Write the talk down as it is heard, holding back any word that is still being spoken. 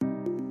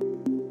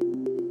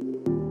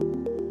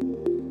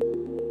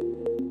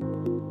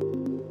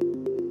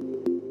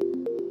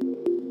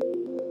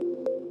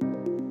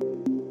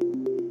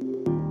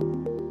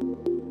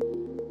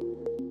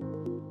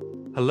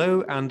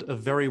Hello and a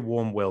very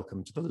warm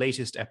welcome to the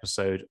latest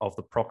episode of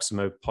the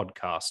Proximo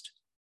podcast.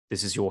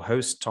 This is your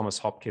host, Thomas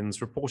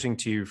Hopkins, reporting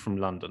to you from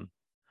London.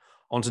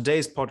 On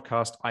today's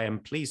podcast, I am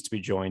pleased to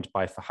be joined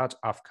by Ferhat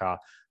Afkar,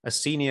 a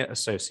senior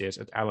associate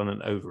at Allen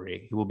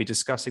Overy, who will be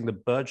discussing the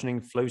burgeoning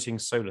floating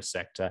solar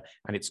sector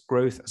and its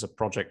growth as a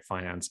project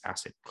finance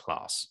asset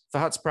class.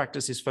 Ferhat's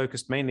practice is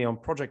focused mainly on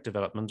project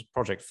development,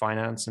 project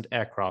finance, and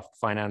aircraft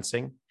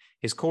financing.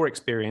 His core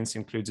experience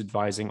includes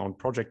advising on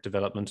project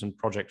development and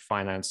project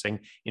financing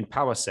in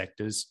power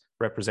sectors,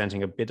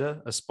 representing a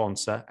bidder, a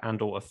sponsor,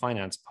 and/or a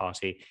finance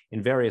party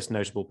in various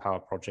notable power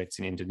projects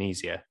in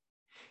Indonesia.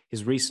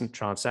 His recent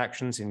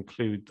transactions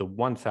include the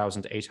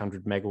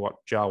 1,800 megawatt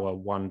Jawa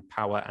 1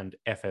 power and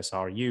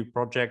FSRU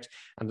project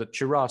and the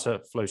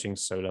Cirata floating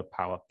solar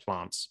power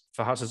plants.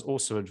 Ferhat has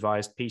also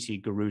advised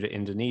PT Garuda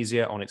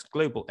Indonesia on its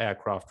global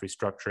aircraft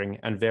restructuring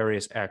and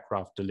various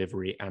aircraft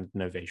delivery and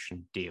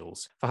novation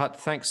deals. Ferhat,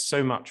 thanks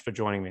so much for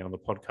joining me on the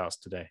podcast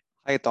today.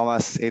 Hi,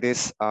 Thomas. It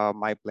is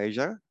my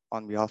pleasure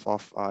on behalf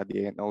of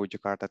the ANO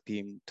Jakarta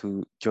team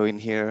to join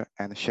here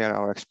and share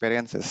our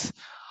experiences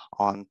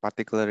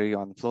particularly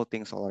on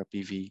floating solar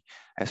PV,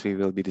 as we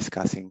will be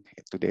discussing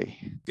it today.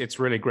 It's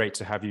really great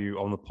to have you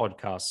on the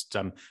podcast.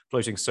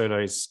 Floating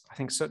solar is, I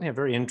think, certainly a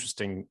very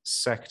interesting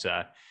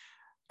sector.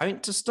 I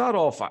mean, to start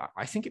off,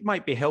 I think it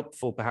might be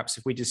helpful perhaps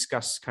if we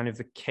discuss kind of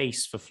the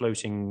case for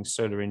floating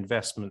solar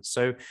investment.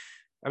 So,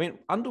 I mean,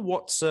 under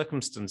what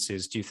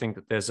circumstances do you think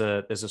that there's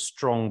a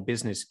strong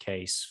business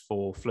case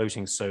for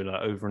floating solar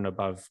over and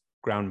above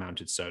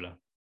ground-mounted solar?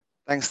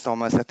 Thanks,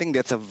 Thomas. I think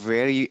that's a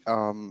very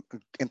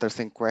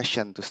interesting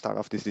question to start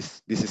off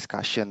this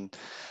discussion.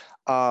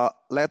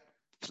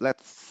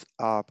 Let's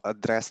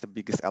address the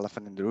biggest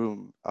elephant in the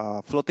room.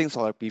 Floating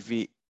solar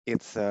PV,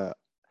 it's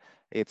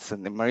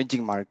an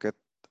emerging market.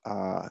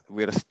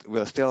 We're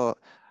still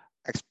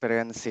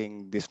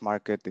experiencing this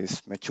market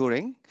is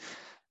maturing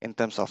in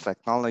terms of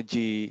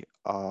technology,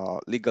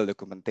 legal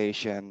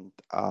documentation,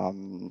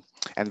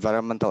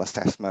 environmental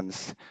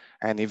assessments,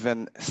 and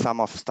even some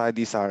of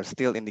studies are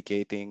still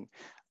indicating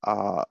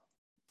that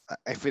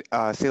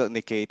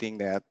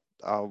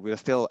we're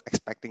still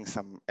expecting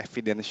some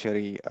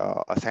evidentiary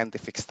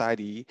scientific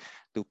study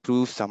to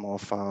prove some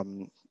of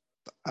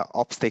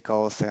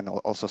obstacles and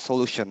also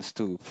solutions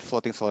to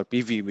floating solar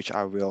PV, which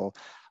I will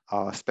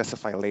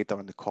specify later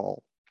on the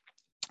call.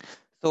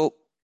 So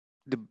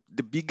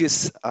the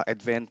biggest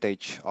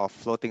advantage of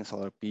floating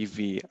solar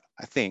PV,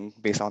 I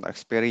think, based on our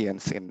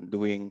experience in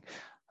doing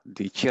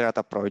the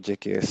Cirata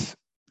project, is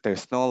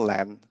there's no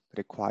land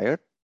required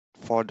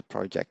for the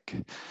project.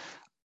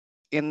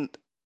 In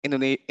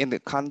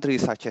the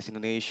countries such as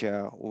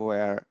Indonesia,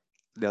 where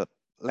the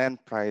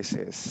land price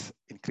is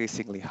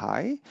increasingly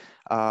high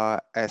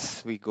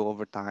as we go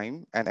over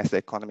time and as the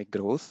economic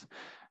growth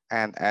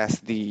and as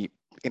the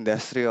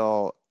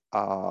industrial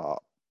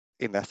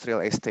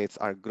estates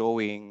are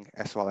growing,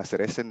 as well as the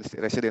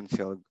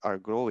residential are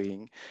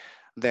growing,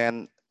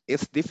 then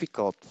it's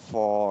difficult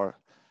for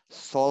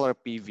solar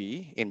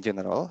PV in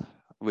general,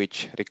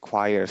 which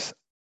requires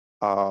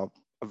a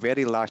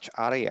very large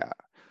area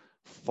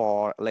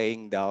for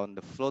laying down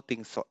the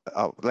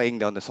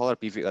solar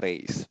PV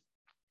arrays.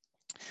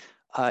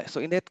 So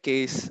in that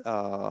case,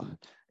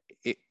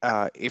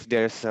 if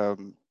there's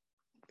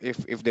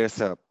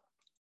a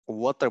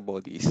water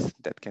bodies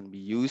that can be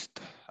used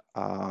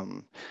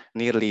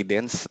nearly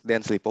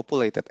densely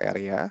populated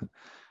area,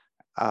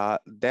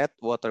 that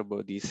water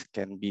bodies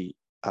can be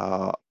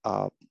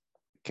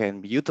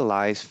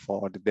utilized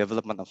for the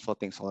development of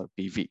floating solar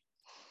PV.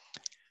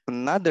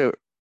 Another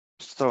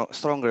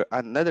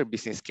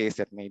business case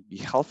that may be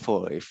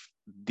helpful if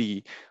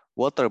the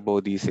water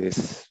bodies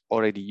is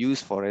already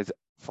used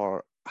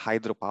for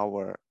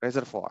hydropower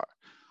reservoir,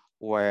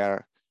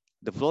 where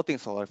the floating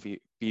solar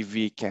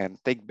PV can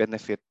take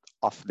benefit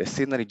of the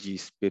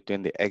synergies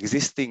between the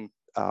existing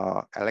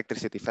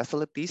electricity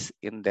facilities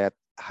in that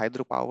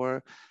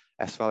hydropower,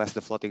 as well as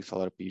the floating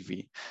solar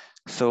PV.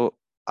 So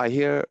I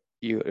hear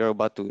you're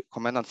about to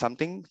comment on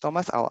something,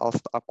 Thomas. I'll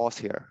pause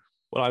here.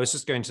 Well,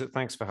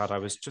 thanks, Ferhat. I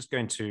was just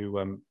going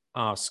to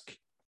ask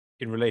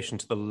in relation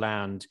to the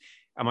land,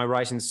 am I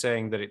right in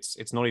saying that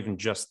it's not even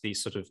just the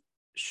sort of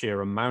sheer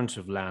amount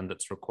of land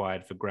that's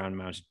required for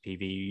ground-mounted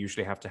PV? You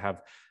usually have to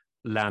have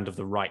land of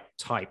the right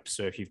type.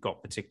 So if you've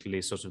got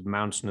particularly sort of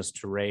mountainous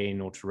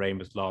terrain or terrain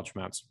with large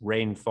amounts of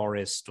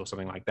rainforest or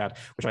something like that,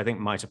 which I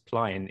think might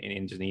apply in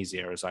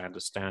Indonesia, as I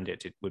understand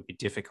it, it would be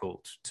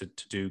difficult to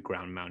do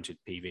ground-mounted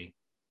PV.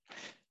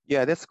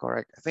 Yeah, that's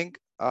correct. I think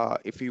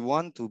if you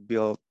want to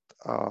build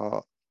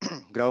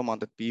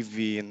ground-mounted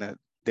PV in a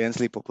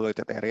densely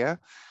populated area,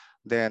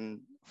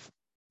 then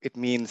it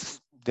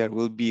means there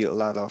will be a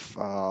lot of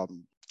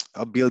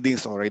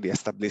buildings already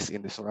established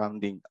in the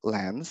surrounding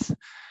lands.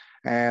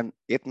 And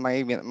it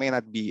may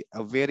not be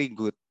a very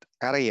good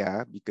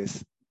area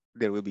because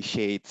there will be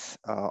shades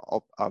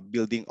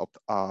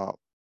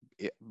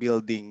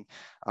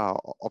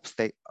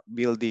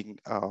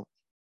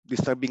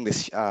disturbing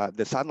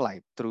the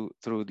sunlight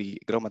through the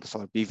ground-mounted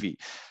solar PV.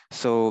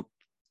 So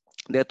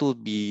that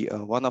would be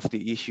one of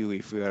the issue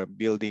if we are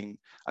building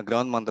a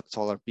ground-mounted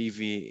solar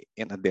PV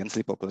in a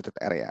densely populated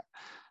area.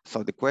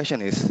 So the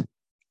question is,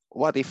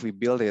 what if we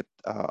build it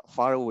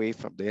far away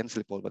from the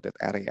densely populated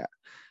area?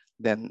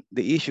 Then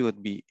the issue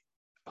would be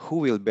who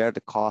will bear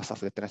the cost of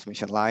the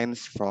transmission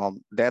lines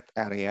from that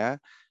area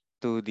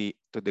to the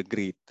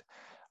grid.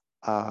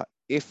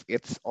 If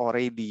it's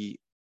already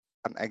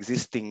an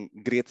existing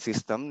grid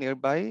system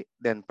nearby,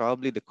 then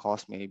probably the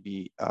cost may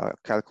be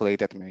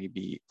calculated, may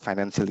be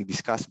financially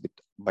discussed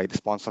by the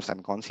sponsors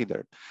and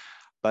considered.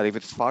 But if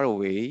it's far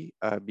away,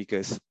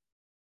 because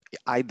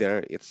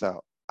either it's a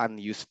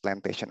unused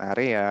plantation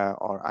area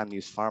or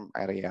unused farm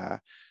area,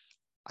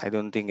 I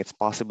don't think it's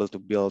possible to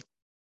build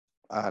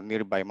a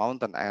nearby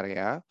mountain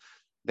area.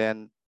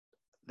 Then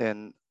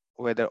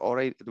whether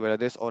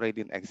there's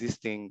already an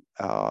existing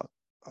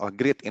a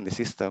grid in the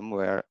system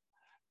where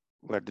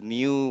the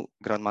new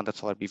ground-mounted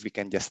solar PV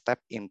can just step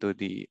into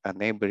the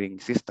neighboring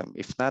system.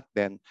 If not,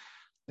 then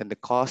the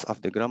cost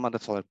of the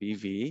ground-mounted solar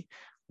PV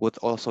would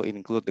also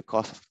include the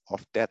cost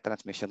of that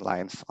transmission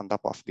lines on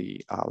top of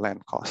the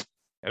land cost.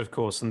 Of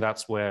course, and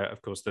that's where,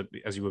 of course,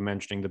 as you were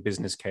mentioning, the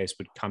business case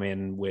would come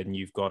in when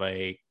you've got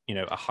a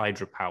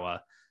hydropower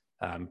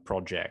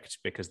project,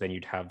 because then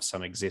you'd have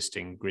some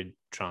existing grid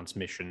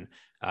transmission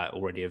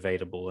already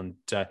available. And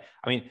I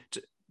mean,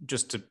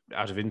 just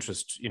out of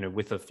interest,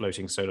 with a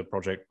floating solar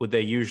project, would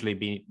there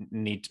usually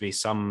need to be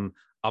some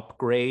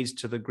upgrade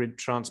to the grid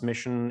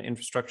transmission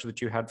infrastructure that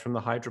you had from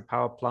the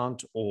hydropower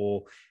plant,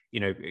 or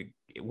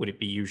would it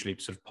be usually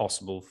sort of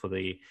possible for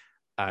the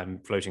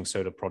floating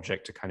solar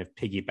project to kind of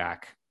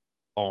piggyback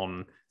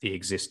on the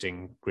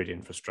existing grid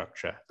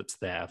infrastructure that's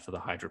there for the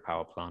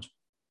hydropower plant?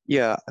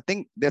 Yeah, I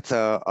think that's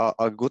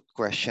a good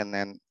question.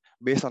 And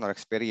based on our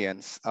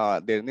experience,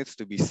 there needs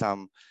to be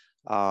some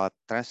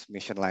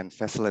transmission line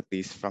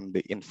facilities from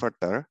the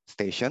inverter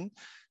station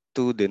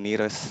to the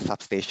nearest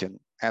substation.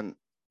 And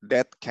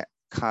that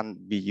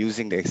can't be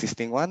using the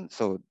existing one.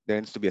 So there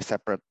needs to be a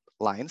separate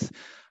lines.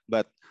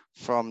 But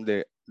from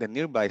the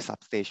nearby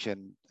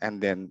substation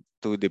and then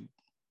to the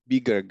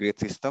bigger grid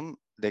system,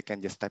 they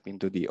can just tap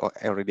into the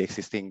already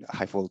existing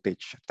high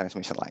voltage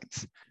transmission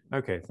lines.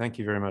 Okay, thank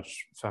you very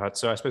much, Ferhat.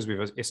 So I suppose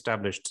we've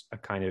established a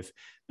kind of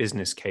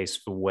business case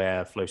for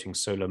where floating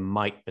solar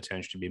might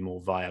potentially be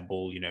more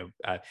viable,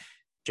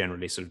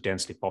 generally sort of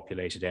densely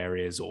populated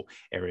areas or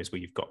areas where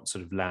you've got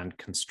sort of land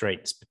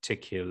constraints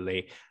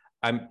particularly.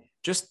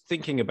 Just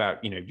thinking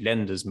about,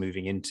 lenders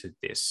moving into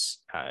this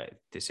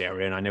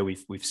area, and I know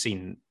we've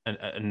seen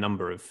a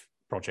number of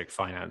project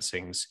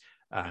financings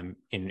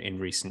in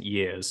recent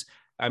years.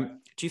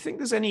 Do you think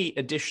there's any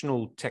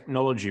additional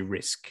technology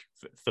risk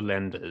for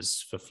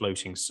lenders for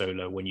floating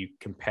solar when you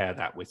compare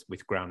that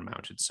with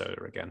ground-mounted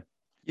solar again?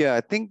 Yeah,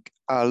 I think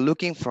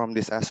looking from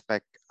this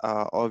aspect,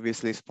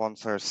 obviously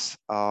sponsors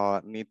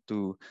need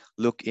to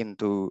look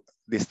into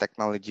this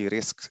technology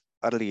risks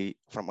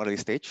from early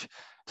stage.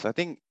 So I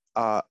think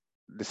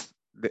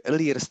the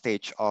earlier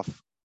stage of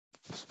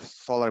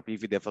solar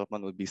PV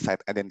development would be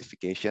site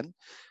identification.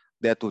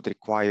 That would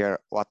require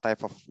what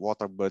type of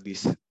water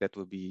bodies that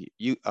will be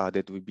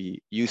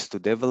used to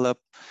develop,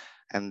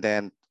 and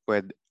then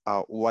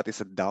what is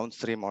the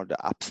downstream or the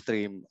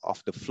upstream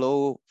of the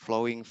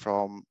flowing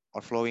from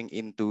or flowing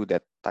into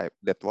that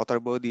water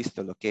bodies,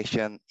 the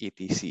location,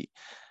 etc.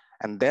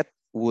 And that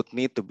would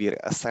need to be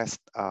assessed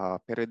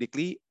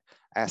periodically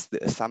as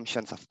the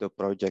assumptions of the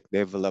project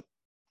develop,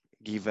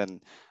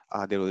 given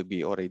there will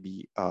be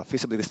already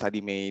feasibility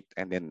study made,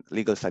 and then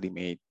legal study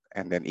made,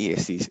 and then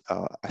ESC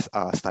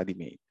study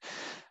made.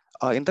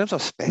 In terms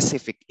of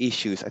specific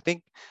issues, I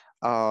think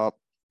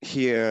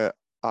here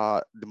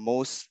the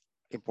most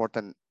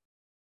important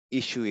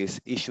issue is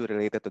issue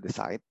related to the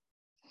site.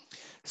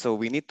 So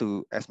we need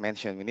to, as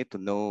mentioned, we need to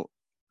know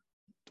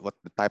what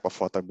the type of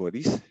water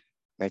bodies,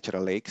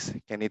 natural lakes,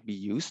 can it be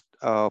used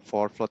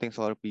for floating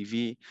solar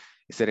PV?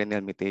 Is there any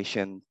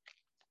limitation?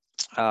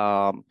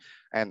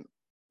 And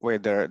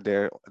whether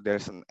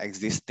there's an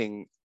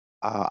existing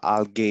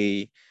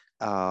algae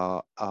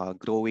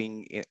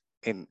growing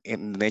in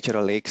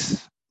natural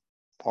lakes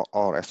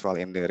or as well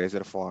in the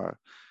reservoir.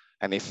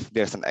 And if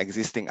there's an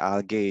existing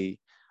algae,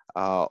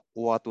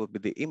 what would be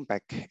the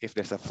impact if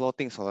there's a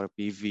floating solar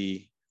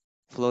PV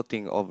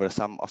floating over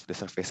some of the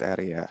surface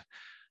area?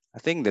 I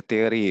think the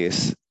theory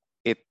is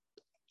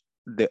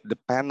the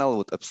panel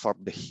would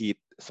absorb the heat.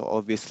 So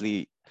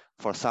obviously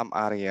for some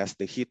areas,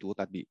 the heat would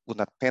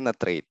not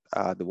penetrate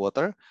the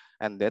water,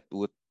 and that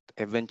would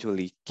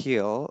eventually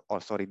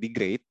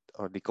degrade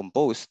or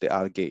decompose the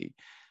algae.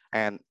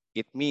 And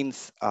it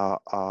means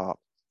a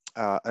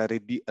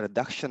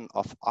reduction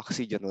of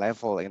oxygen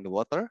level in the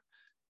water.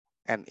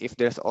 And if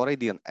there's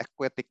already an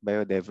aquatic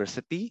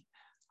biodiversity,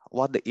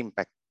 what the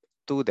impact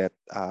to that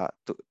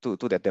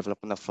to that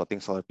development of floating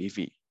solar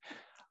PV?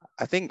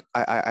 I think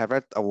I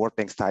read a World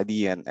Bank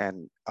study,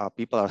 and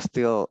people are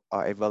still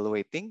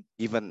evaluating.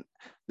 Even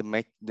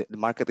the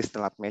market is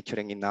still not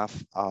maturing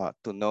enough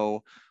to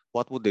know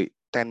what would the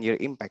 10-year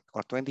impact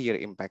or 20-year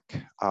impact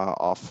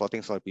of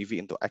floating solar PV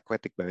into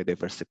aquatic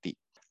biodiversity.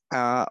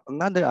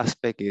 Another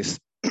aspect is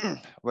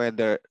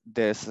whether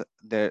there's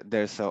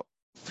a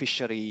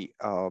fishery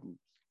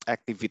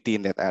activity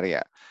in that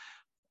area.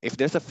 If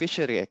there's a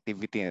fishery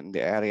activity in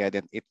the area,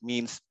 then it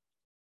means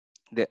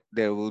that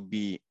there will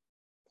be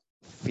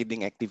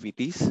feeding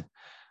activities.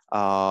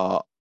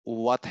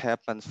 What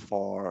happens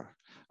for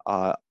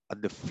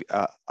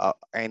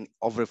and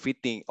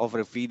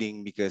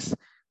overfeeding because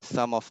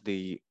some of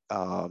the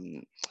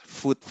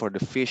food for the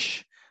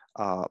fish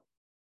uh,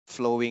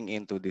 flowing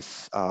into the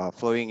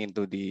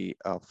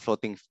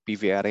floating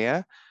PV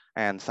area,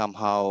 and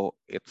somehow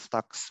it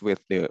stucks with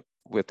the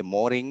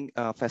mooring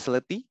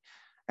facility,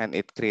 and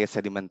it creates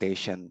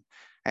sedimentation.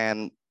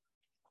 And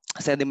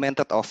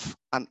sedimented of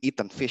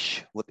uneaten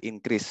fish would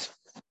increase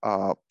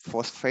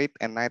phosphate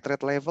and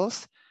nitrate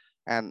levels,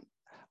 and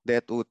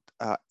that would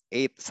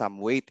aid some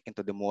weight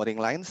into the mooring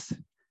lines.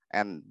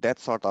 And that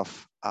sort of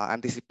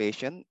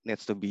anticipation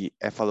needs to be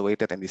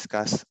evaluated and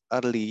discussed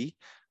early,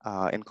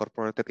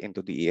 incorporated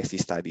into the ESG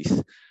studies.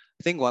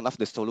 I think one of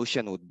the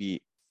solution would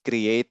be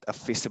create a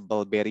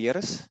feasible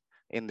barriers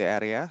in the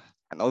area.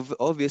 And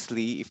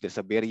obviously, if there's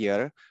a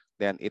barrier,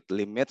 then it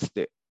limits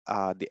the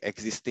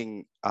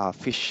existing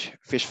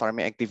fish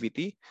farming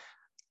activity,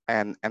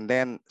 and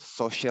then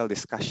social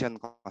discussion,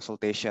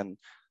 consultation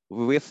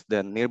with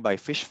the nearby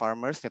fish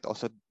farmers need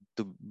also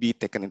to be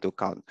taken into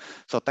account.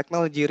 So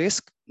technology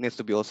risk needs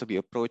to be also be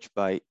approached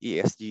by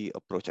ESG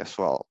approach as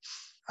well.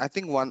 I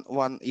think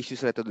one issue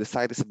related to the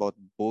site is about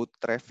boat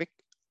traffic.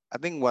 I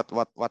think what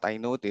I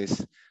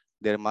noticed,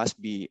 there must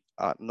be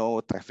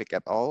no traffic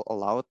at all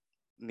allowed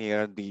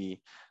near the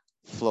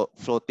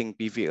floating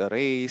PV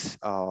arrays,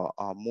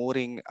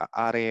 mooring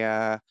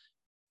area.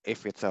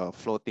 If it's a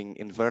floating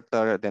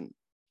inverter, then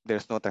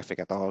there's no traffic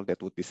at all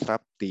that would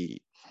disrupt the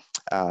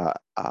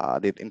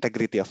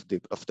integrity of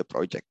the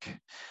project.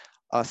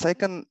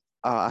 Second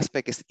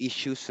aspect is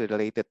issues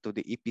related to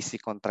the EPC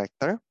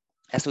contractor.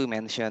 As we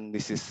mentioned,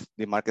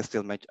 the market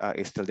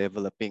is still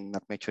developing,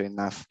 not mature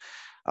enough.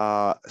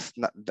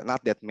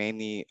 Not that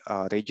many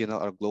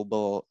regional or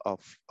global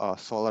of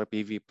solar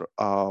PV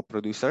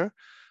producer,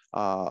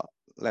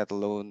 let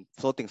alone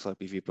floating solar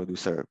PV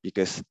producer,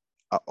 because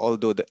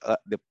although the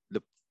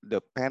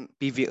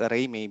PV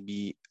array may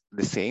be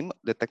the same,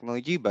 the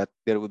technology, but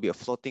there will be a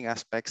floating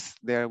aspects.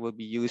 There will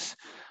be used,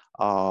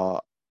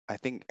 I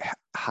think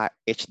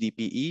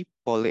HDPE,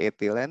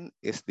 polyethylene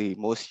is the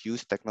most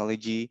used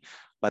technology,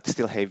 but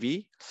still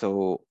heavy.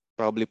 So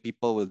probably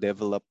people will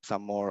develop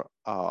some more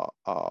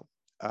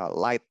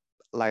light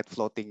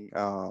floating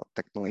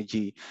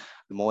technology,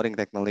 mooring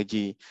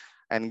technology.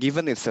 And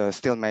given it's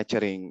still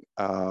maturing,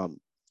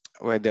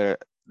 whether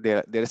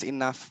there is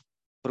enough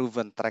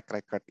proven track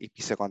record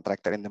EPC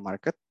contractor in the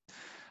market.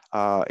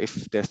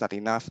 If there's not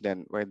enough,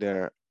 then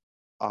whether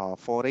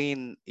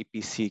foreign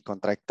EPC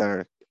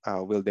contractor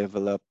will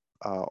develop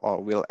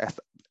or will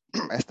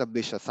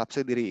establish a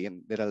subsidiary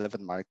in the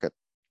relevant market.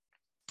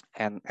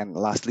 And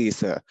lastly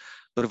is a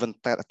proven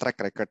track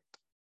record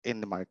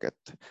in the market.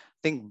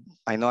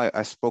 I know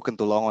I've spoken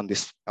too long on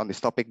this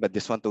topic, but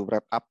just want to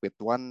wrap up with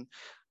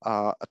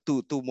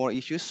two more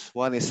issues.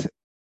 One is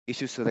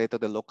issues related to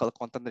the local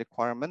content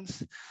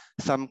requirements.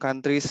 Some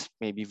countries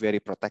may be very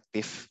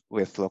protective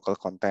with local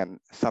content.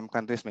 Some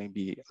countries may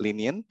be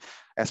lenient.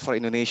 As for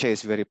Indonesia,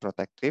 it's very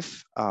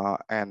protective.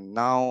 And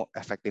now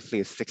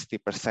effectively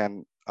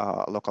 60%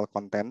 local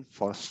content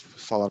for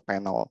solar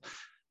panel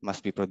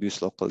must be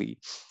produced locally.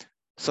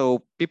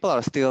 So people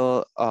are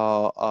still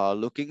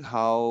looking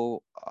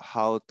how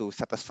to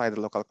satisfy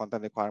the local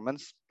content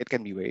requirements. It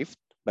can be waived,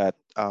 but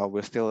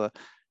we're still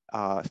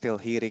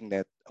hearing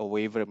that a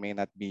waiver may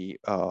not be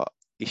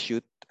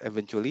issued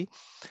eventually.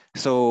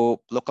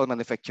 So local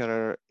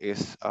manufacturer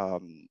is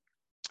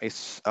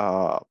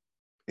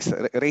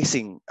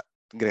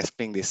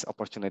grasping this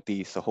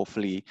opportunity. So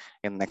hopefully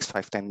in next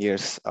 5-10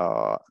 years,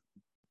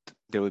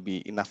 there will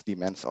be enough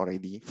demands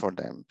already for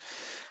them.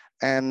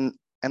 And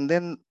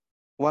then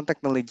one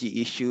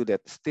technology issue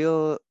that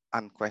still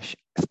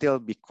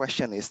be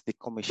questioned is the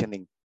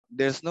commissioning.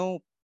 There's no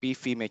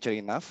PV mature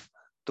enough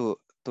to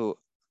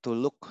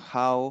look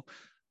how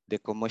the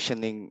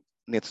commissioning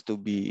needs to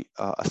be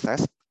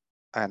assessed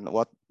and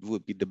what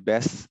would be the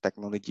best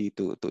technology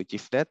to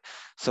achieve that.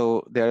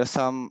 So there are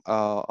some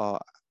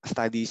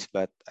studies,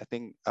 but I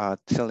think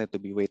still need to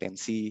be wait and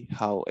see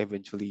how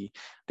eventually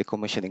the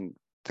commissioning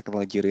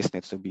technology risk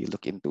needs to be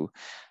looked into.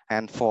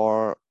 And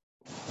for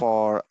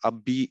a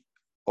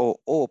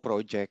BOO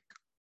project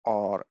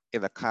or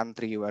in a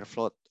country where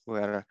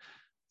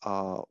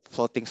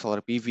floating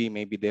solar PV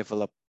may be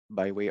developed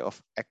by way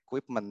of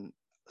equipment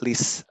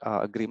lease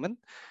agreement,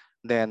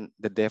 then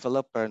the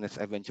developer is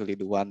eventually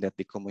the one that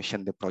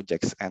decommission the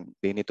projects, and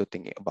they need to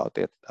think about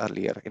it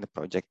earlier in the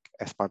project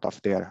as part of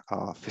their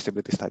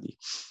feasibility study.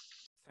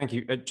 Thank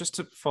you. Just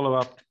to follow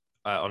up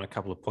on a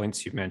couple of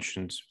points you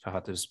mentioned,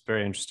 Ferhat, is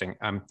very interesting.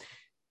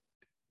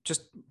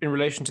 Just in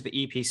relation to the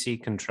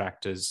EPC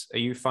contractors, are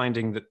you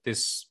finding that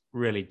this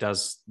really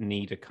does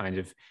need a kind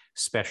of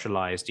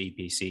specialized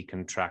EPC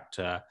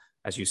contractor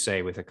as you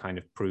say, with a kind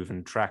of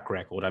proven track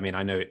record. I mean,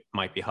 I know it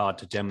might be hard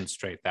to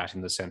demonstrate that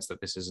in the sense that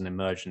this is an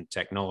emergent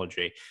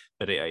technology,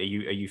 but are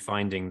you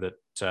finding that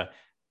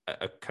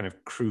a kind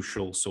of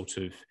crucial sort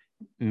of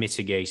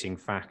mitigating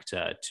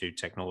factor to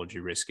technology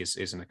risk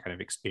is in a kind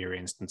of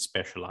experienced and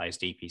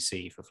specialized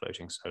EPC for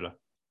floating solar?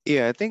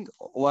 Yeah, I think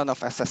one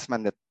of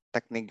assessment that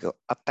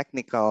a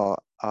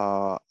technical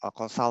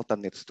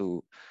consultant needs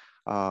to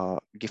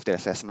give their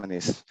assessment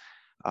is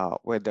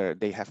whether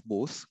they have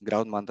both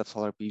ground-mounted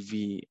solar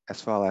PV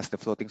as well as the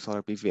floating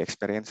solar PV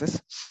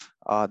experiences.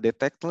 The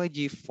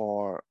technology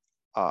for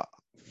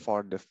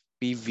the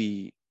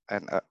PV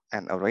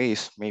and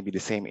arrays may be the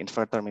same,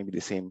 inverter may be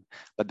the same,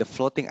 but the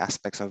floating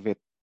aspects of it,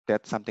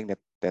 that's something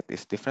that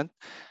is different.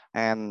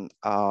 And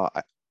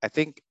I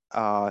think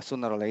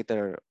sooner or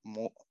later,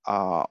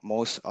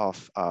 most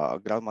of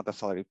ground-mounted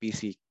solar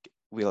EPC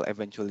will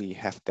eventually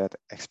have that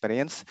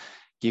experience.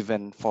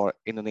 Given for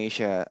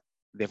Indonesia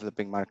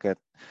developing market,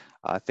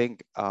 I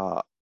think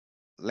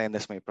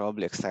lenders may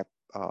probably accept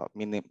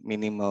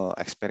minimal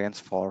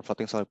experience for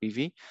floating solar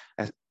PV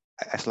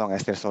as long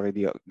as there's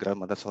already a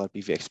ground-mounted solar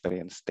PV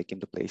experience taking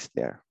place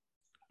there.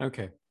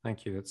 Okay,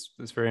 thank you.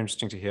 That's very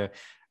interesting to hear.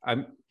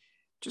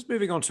 Just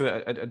moving on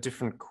to a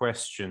different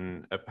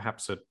question,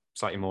 perhaps a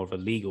slightly more of a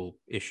legal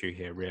issue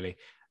here, really.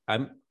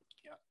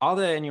 Are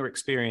there, in your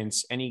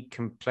experience, any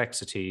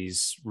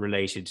complexities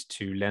related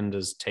to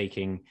lenders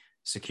taking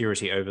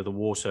security over the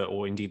water,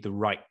 or indeed the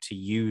right to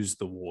use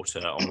the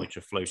water on which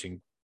a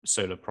floating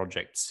solar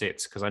project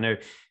sits? Because I know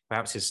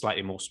perhaps it's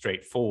slightly more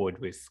straightforward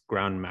with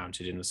ground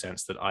mounted, in the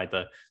sense that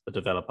either the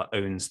developer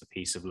owns the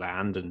piece of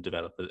land and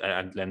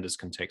lenders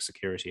can take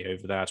security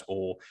over that,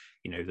 or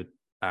the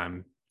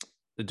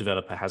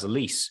developer has a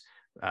lease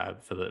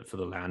for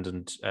the land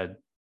and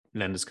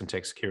lenders can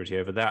take security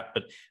over that.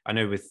 But I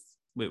know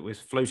with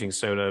floating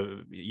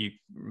solar, you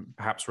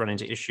perhaps run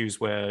into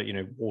issues where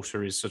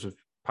water is sort of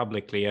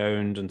publicly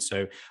owned, and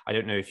so I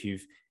don't know if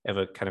you've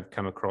ever kind of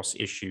come across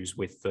issues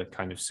with the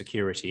kind of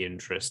security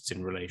interests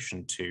in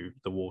relation to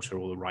the water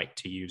or the right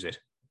to use it.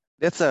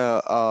 That's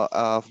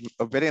a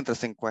very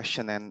interesting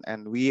question,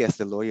 and we as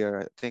the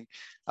lawyer, I think,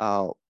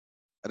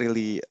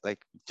 really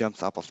like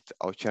jumps up of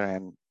our chair.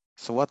 And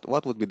so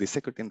what would be the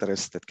security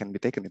interests that can be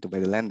taken into by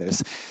the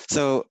lenders?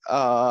 So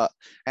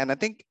and I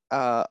think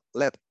to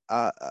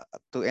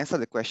answer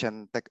the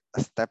question, take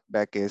a step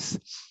back is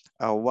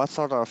what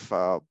sort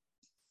of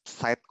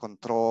site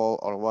control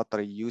or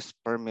water use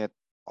permit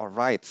or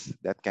rights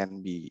that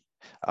can be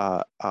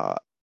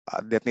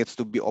that needs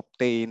to be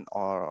obtained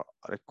or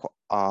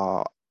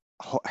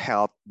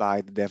held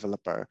by the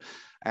developer.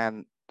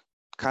 And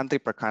country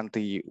per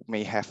country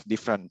may have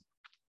different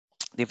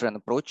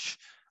approach.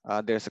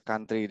 There's a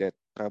country that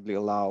probably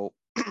allow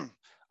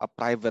a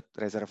private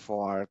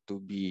reservoir to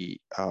be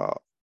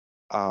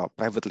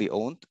privately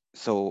owned.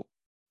 So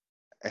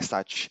as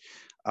such,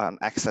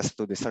 access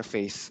to the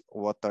surface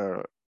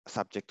water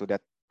subject to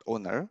that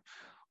owner,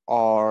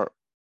 or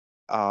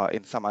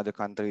in some other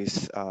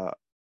countries,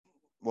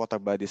 water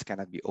bodies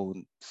cannot be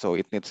owned. So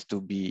it needs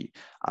to be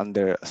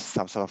under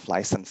some sort of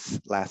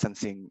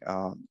licensing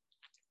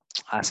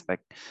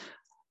aspect.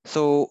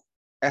 So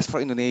as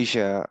for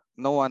Indonesia,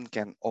 no one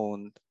can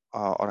own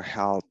or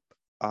held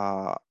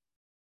a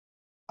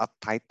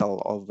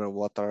title over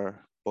water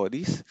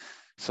bodies.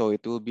 So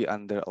it will be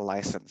under a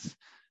license.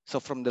 So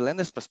from the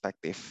lender's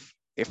perspective,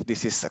 if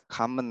this is a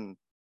common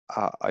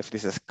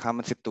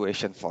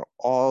situation for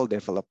all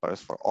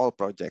developers, for all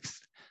projects,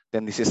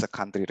 then this is a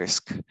country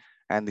risk.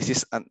 And this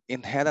is an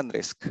inherent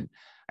risk.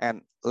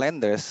 And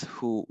lenders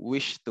who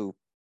wish to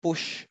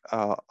push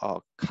a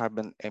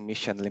carbon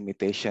emission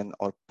limitation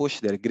or push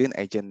their green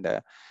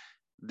agenda,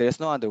 there's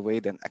no other way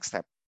than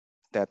accept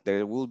that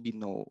there will be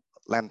no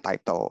land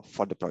title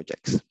for the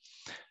projects.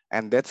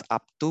 And that's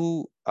up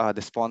to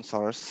the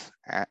sponsors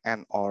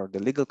and or the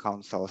legal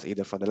counsels,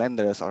 either for the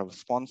lenders or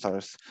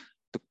sponsors,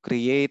 to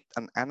create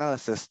an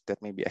analysis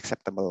that may be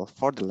acceptable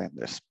for the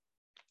lenders.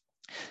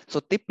 So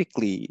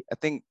typically, I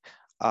think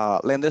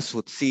lenders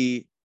would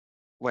see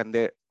when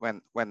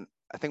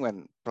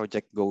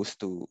project goes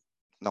to,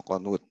 knock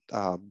on wood,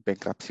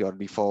 bankruptcy or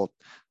default,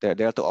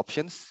 there are two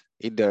options: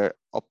 either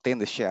obtain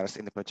the shares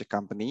in the project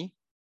company,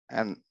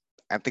 and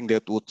I think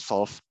that would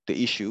solve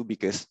the issue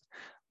because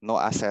no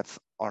assets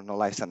or no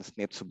license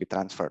needs to be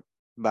transferred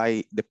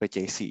by the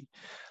purchasee.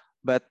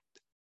 But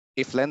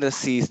if lender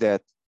sees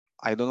that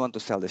I don't want to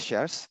sell the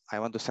shares, I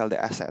want to sell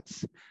the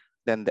assets,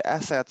 then the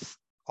assets,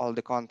 all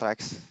the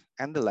contracts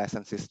and the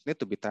licenses need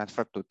to be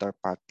transferred to third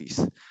parties.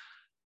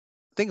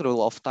 I think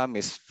rule of thumb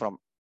is, from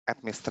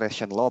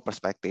administration law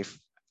perspective,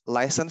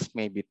 license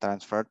may be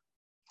transferred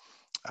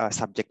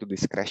subject to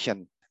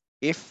discretion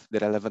if the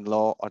relevant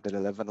law or the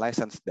relevant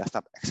license does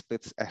not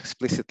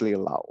explicitly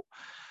allow.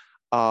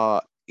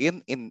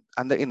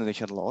 Under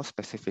Indonesian law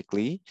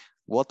specifically,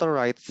 water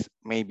rights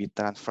may be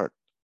transferred,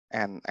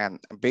 and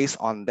based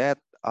on that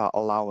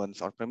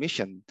allowance or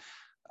permission,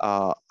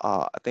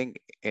 I think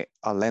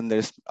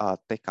lenders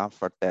take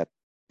comfort that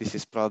this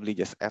is probably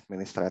just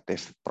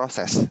administrative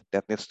process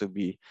that needs to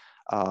be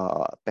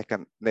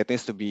that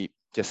needs to be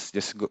just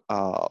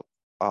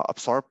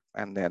absorbed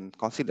and then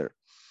considered.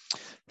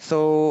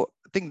 So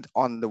I think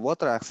on the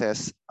water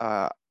access,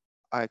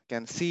 I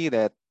can see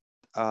that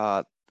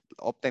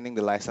obtaining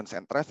the license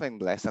and traveling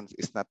the license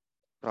is not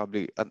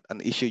probably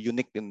an issue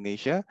unique to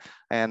Indonesia.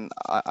 And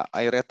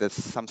I read that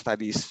some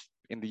studies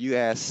in the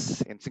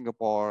US, in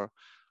Singapore,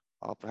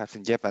 perhaps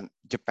in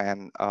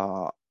Japan,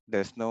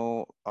 there's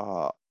no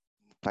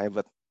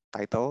private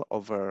title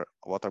over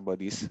water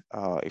bodies,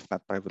 if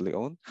not privately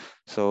owned.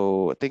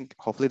 So I think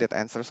hopefully that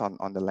answers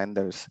on the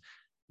lenders,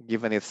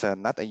 given it's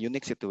not a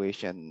unique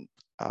situation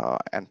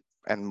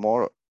and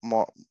more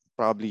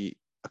probably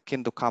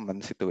akin to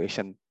common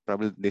situation.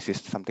 Probably this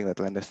is something that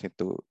lenders need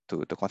to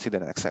consider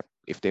and accept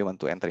if they want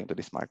to enter into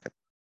this market.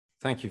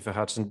 Thank you,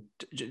 Ferhat. And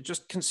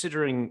just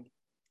considering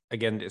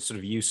again the sort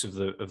of use of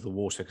the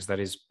water, because that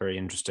is very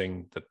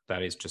interesting.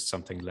 That is just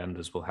something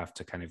lenders will have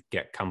to kind of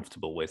get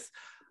comfortable with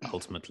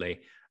ultimately.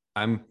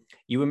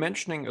 You were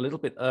mentioning a little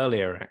bit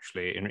earlier,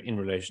 actually, in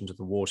relation to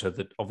the water,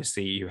 that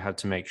obviously you had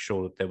to make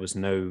sure that there was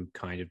no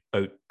kind of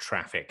boat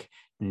traffic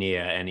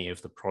near any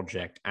of the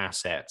project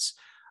assets.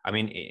 I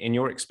mean, in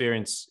your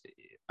experience,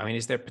 I mean,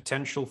 is there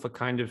potential for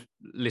kind of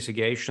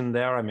litigation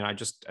there? I mean, I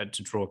just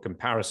to draw a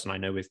comparison, I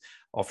know with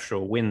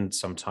offshore wind,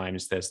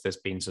 sometimes there's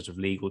been sort of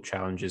legal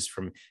challenges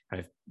from kind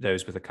of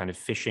those with a kind of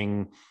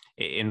fishing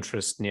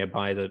interest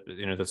nearby the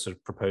the sort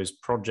of proposed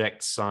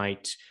project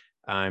site.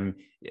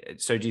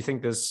 So do you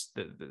think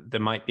there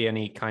might be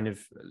any kind of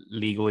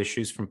legal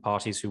issues from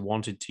parties who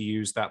wanted to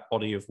use that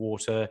body of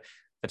water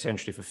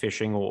potentially for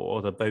fishing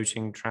or the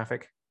boating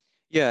traffic?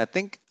 Yeah, I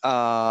think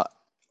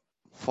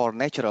for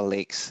natural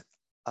lakes,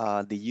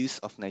 the use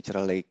of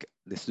natural lake,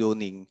 the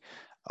zoning,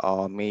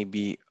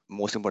 maybe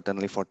most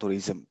importantly for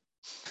tourism.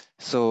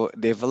 So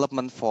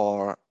development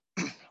for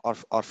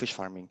or fish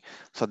farming.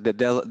 So the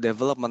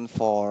development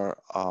for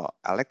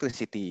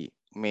electricity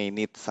may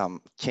need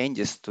some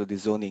changes to the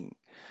zoning,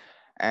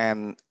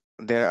 and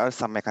there are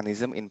some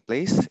mechanism in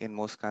place in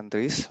most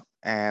countries,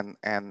 and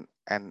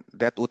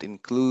that would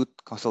include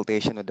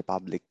consultation with the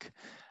public.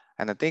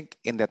 And I think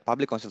in that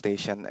public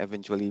consultation,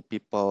 eventually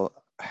people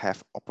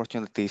have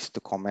opportunities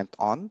to comment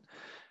on,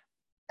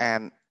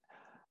 and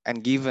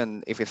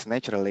given if it's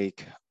natural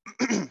lake,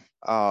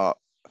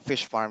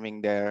 fish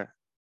farming there,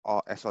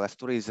 or as well as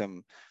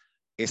tourism,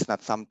 is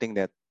not something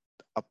that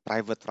a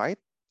private right.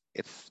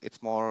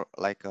 It's more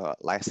like a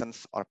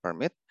license or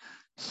permit.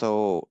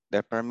 So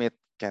their permit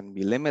can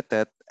be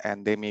limited,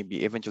 and they may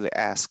be eventually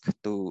asked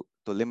to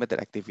limit their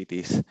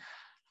activities.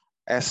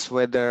 As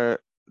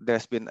whether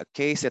there's been a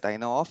case that I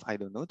know of, I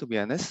don't know, to be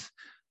honest.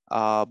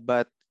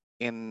 But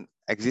in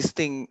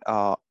existing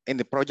in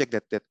the project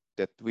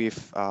that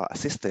we've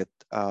assisted,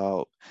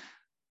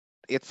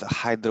 it's a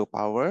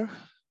hydropower,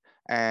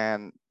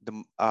 and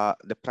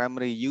the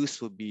primary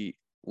use would be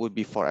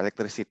for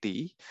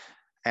electricity,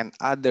 and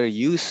other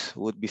use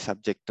would be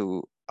subject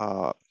to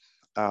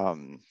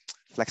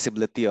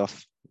flexibility of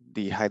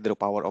the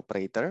hydropower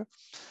operator.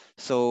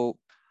 So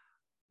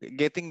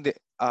getting the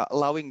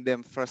allowing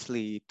them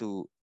firstly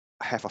to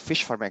have a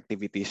fish farm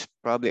activities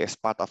probably as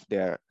part of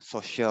their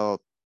social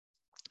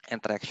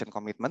interaction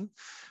commitment,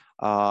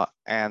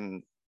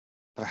 and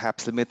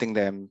perhaps limiting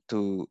them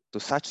to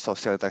such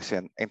social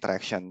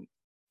interaction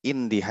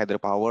in the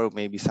hydropower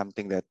may be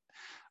something that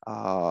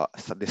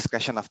is a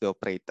discussion of the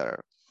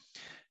operator.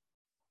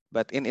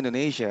 But in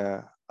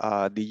Indonesia,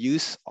 the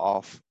use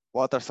of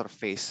water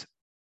surface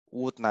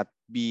would not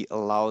be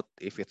allowed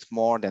if it's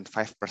more than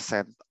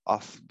 5%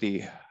 of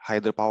the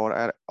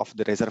hydropower of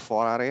the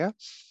reservoir area.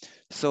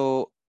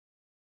 So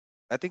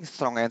I think the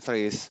strong answer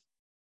is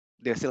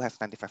they still have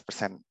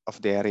 95%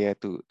 of the area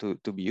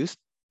to be used.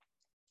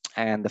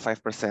 And the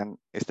 5%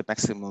 is the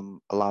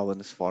maximum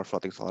allowance for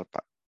floating solar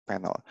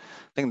panel.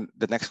 I think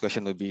the next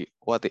question would be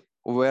where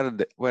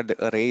the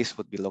arrays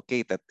would be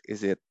located.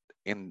 Is it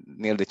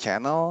near the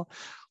channel,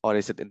 or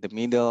is it in the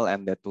middle,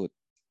 and that would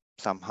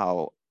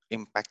somehow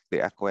impact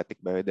the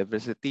aquatic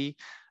biodiversity,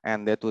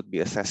 and that would be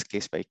assessed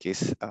case by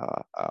case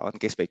on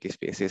case by case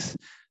basis.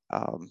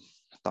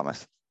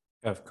 Thomas.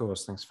 Of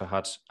course, thanks,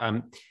 Ferhat.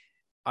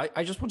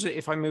 I just want to,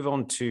 if I move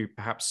on to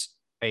perhaps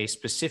a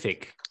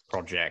specific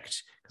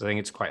project, because I think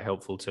it's quite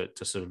helpful to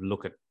sort of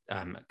look at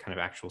kind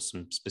of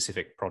some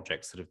specific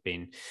projects that have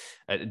been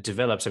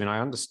developed. I mean,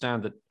 I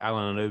understand that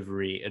Allen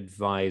Overy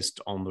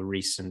advised on the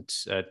recent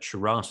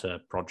Cirata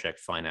project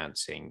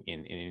financing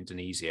in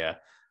Indonesia,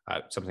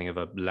 something of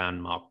a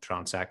landmark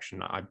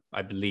transaction,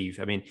 I believe.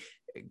 I mean,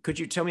 could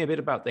you tell me a bit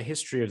about the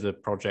history of the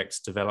project's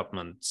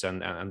development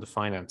and the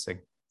financing?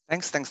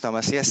 Thanks,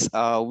 Thomas. Yes,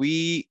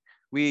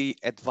 we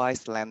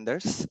advised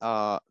lenders,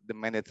 the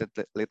mandated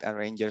lead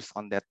arrangers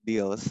on that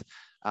deals,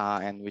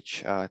 and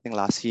which I think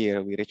last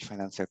year we reached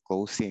financial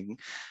closing,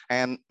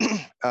 and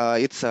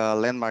it's a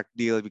landmark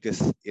deal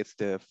because it's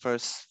the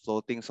first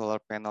floating solar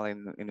panel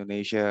in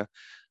Indonesia,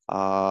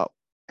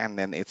 and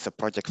then it's a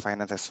project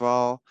finance as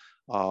well.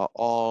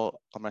 All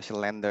commercial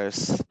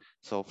lenders.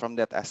 So from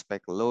that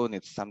aspect alone,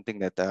 it's something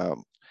that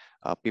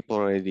people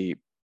already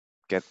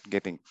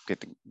getting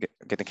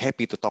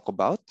happy to talk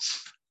about.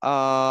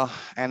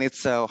 And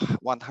it's a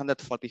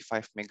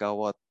 145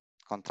 megawatt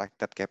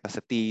contracted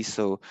capacity.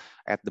 So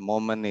at the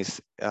moment it's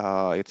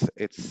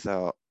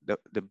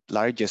the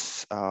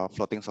largest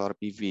floating solar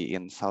PV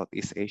in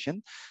Southeast Asia.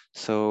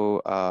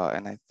 So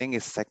and I think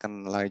it's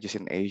second largest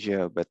in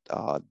Asia, but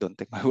don't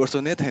take my word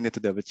on it. I need to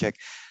double check.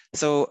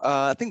 So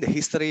I think the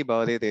history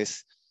about it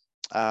is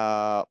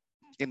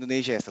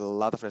Indonesia has a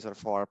lot of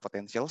reservoir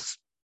potentials,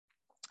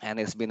 and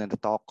it's been in the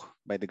talk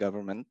by the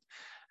government.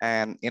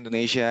 And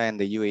Indonesia and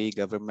the UAE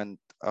government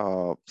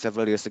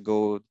several years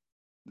ago,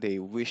 they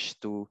wish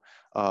to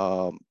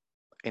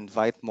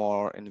invite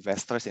more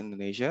investors in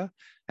Indonesia.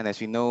 And as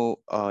we know,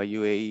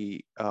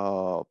 UAE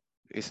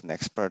is an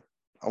expert,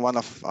 one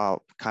of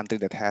country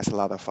that has a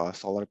lot of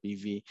solar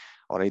PV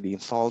already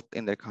installed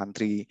in their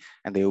country,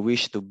 and they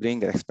wish to bring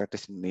their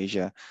expertise in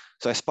Indonesia.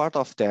 So as part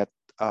of that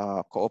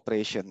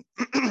cooperation,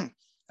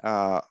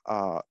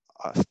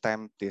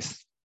 stamp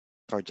this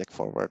project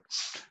forward.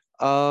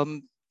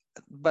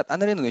 But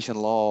under Indonesian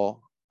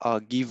law,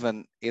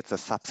 given it's a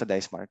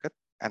subsidized market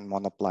and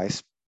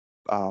monopolized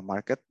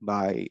market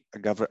by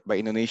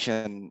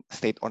Indonesian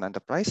state-owned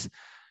enterprise,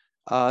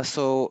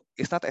 so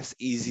it's not as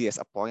easy as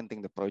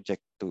appointing the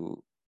project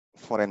to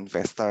foreign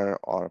investor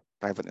or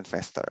private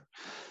investor.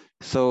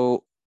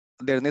 So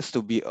there needs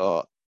to be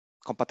a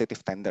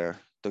competitive tender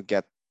to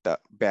get the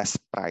best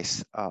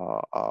price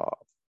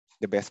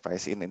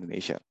in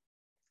Indonesia.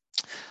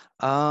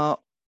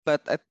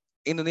 But at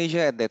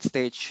Indonesia at that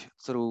stage,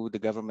 through the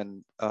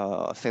government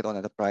state-owned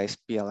enterprise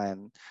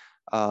PLN,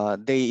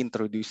 they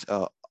introduced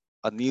a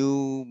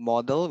new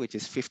model, which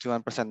is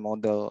 51%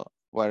 model,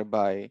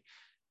 whereby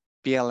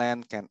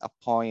PLN can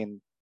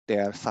appoint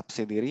their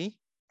subsidiary,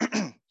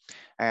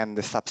 and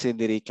the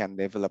subsidiary can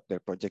develop their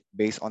project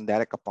based on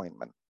direct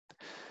appointment.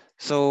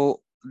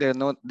 So there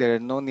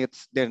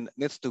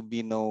needs to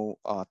be no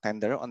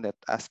tender on that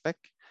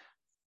aspect.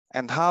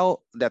 And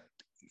how that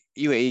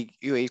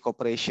UAE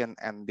cooperation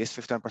and this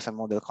 51%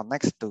 model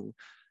connects to,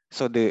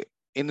 so the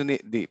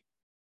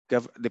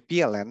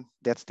PLN,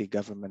 that's the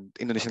government,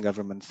 Indonesian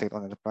government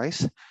state-owned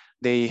enterprise,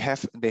 they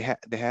had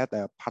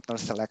a partner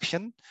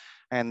selection,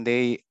 and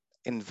they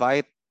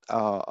invite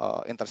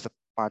interested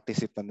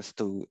participants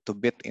to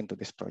bid into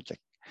this project.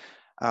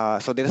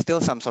 So there's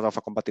still some sort of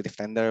a competitive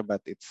tender,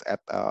 but it's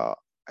at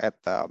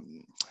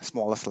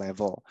smallest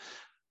level.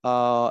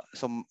 So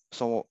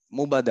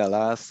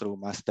Mubadala through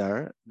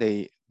Masdar,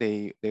 they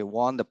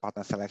won the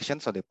partner selection,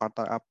 so they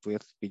partner up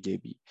with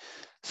PJB.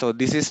 So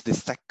this is the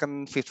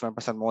second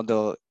 51%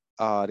 model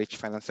reach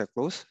financial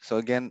close. So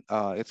again,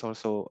 it's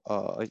also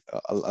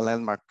a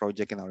landmark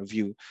project in our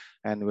view,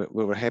 and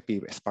we were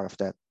happy as part of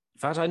that.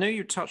 Ferhat, I know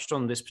you touched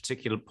on this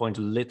particular point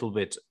a little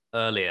bit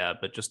earlier,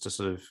 but just to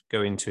sort of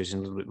go into it in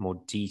a little bit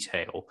more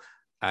detail.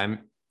 I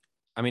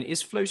mean,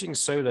 is floating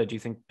solar, do you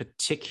think,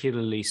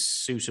 particularly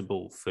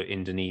suitable for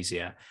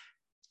Indonesia?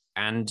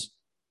 And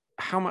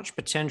how much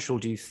potential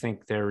do you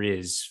think there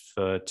is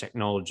for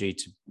technology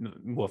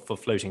for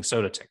floating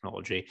solar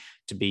technology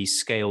to be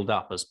scaled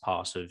up as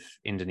part of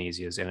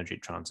Indonesia's energy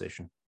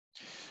transition?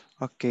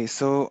 Okay,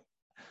 so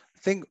I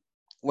think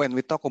when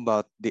we talk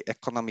about the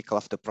economical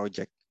of the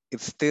project,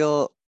 it's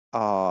still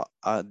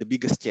the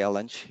biggest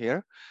challenge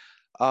here.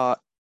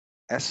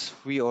 As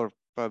we all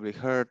probably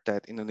heard,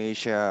 that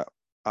Indonesia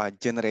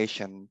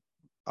generation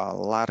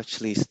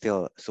largely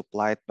still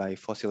supplied by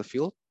fossil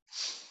fuel.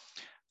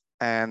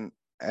 And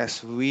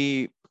as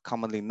we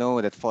commonly know,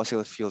 that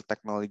fossil fuel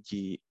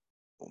technology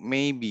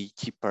may be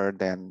cheaper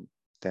than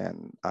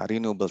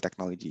renewable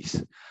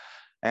technologies.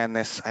 And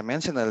as I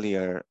mentioned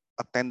earlier,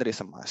 a tender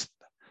is a must.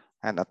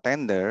 And a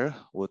tender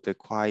would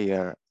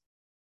require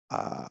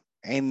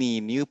any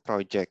new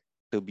project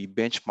to be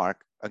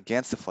benchmarked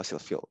against the fossil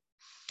fuel.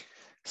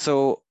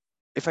 So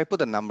if I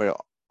put a number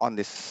on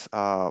this,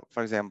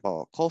 for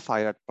example,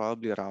 coal-fired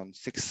probably around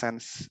 6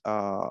 cents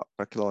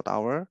per kilowatt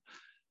hour,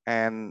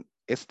 and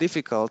it's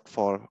difficult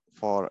for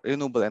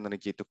renewable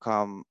energy to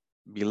come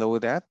below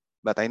that.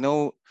 But I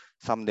know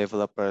some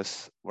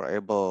developers were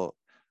able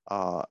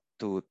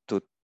to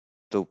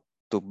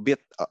bid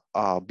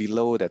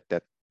below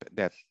that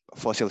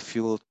fossil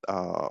fuel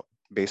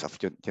base of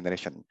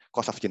generation,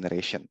 cost of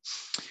generation.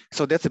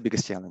 So that's the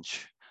biggest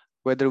challenge.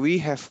 Whether we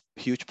have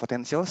huge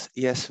potentials,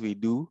 yes, we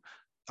do,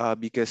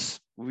 because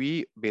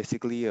we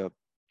basically a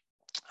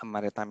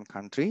maritime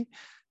country.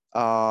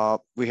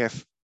 We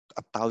have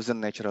 1,000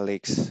 natural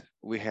lakes.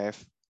 We have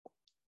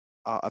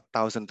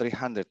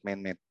 1,300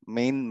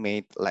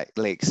 man-made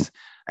lakes,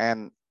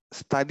 and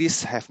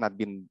studies have not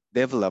been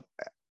developed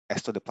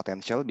as to the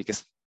potential,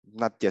 because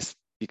not just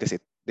because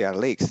they are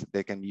lakes,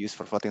 they can be used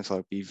for floating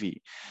solar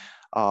PV.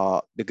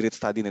 The grid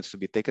study needs to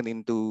be taken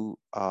into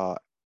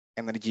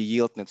energy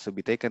yield needs to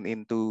be taken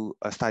into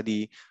a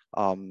study,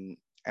 and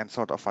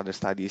sort of other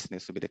studies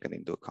needs to be taken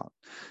into account.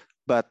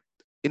 But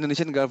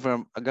Indonesian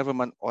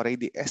government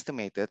already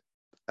estimated,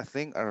 I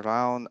think,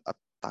 around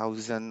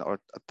 1,000 or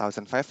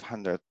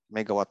 1,500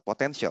 megawatt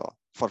potential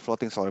for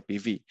floating solar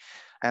PV.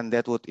 and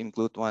that would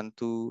include 1,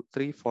 2,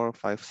 3, 4,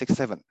 5, 6,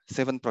 7.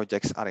 7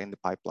 projects are in the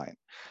pipeline,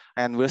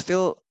 and we're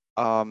still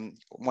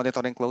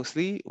monitoring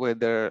closely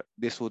whether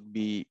this would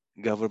be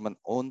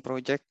government-owned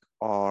project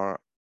or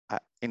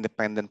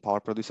independent power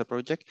producer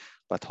project.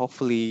 But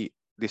hopefully,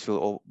 this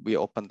will be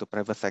open to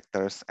private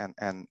sectors, and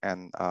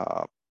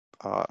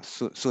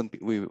soon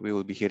we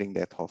will be hearing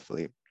that,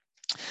 hopefully.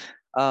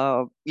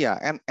 Yeah,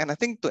 and I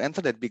think to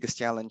answer that biggest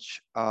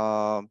challenge,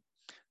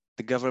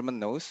 the government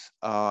knows,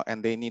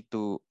 and they need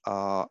to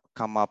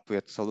come up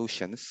with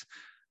solutions,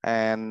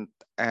 and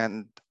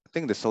I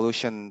think the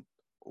solution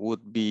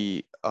would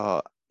be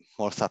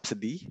more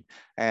subsidy,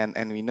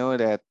 and we know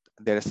that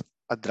there's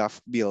a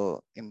draft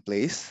bill in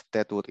place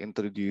that would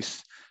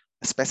introduce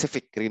a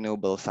specific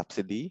renewable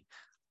subsidy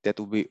that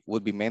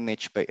would be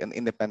managed by an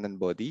independent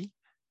body,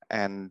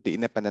 and the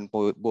independent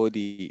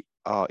body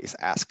is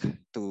asked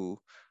to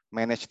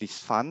manage these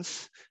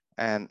funds,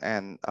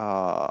 and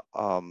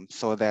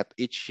so that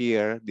each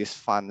year these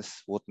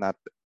funds would not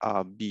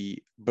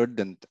be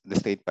burdened the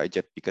state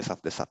budget because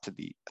of the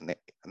subsidy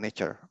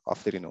nature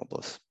of the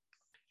renewables.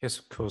 Yes,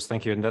 of course.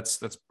 Thank you. And that's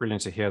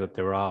brilliant to hear that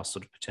there are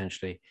sort of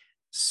potentially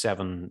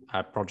 7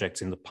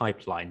 projects in the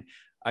pipeline.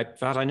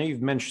 Ferhat, I know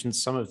you've mentioned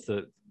some of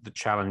the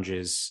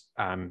challenges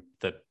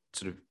that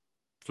sort of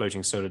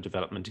floating solar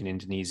development in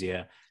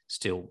Indonesia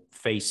still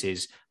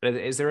faces. But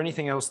is there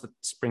anything else that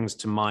springs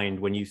to mind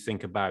when you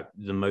think about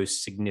the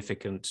most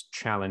significant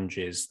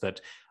challenges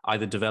that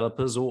either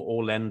developers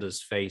or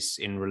lenders face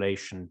in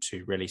relation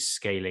to really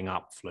scaling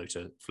up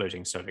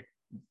floating solar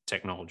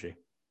technology?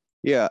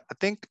 Yeah, I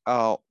think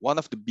one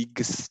of the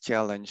biggest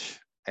challenge,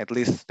 at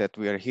least that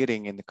we are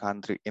hearing in the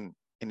country, in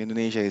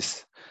Indonesia,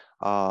 is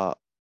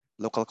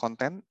local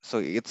content. So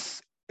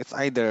it's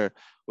either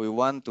we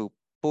want to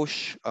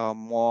push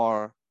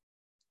more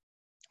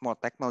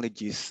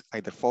technologies,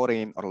 either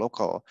foreign or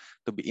local,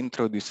 to be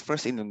introduced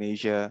first in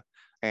Indonesia,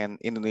 and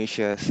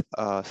Indonesia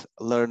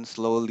learn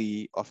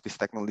slowly of this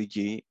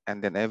technology,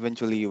 and then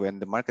eventually, when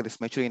the market is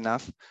mature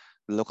enough,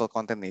 the local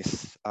content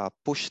is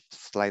pushed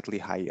slightly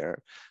higher.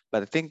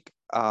 But I think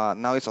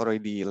now it's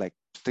already like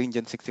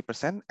stringent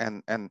 60%,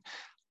 and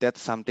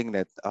that's something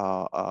that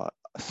a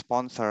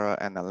sponsor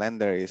and a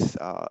lender is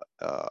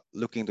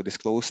looking to this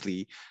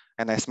closely.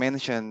 And as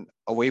mentioned,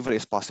 a waiver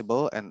is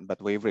possible,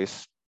 but waiver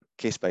is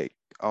case by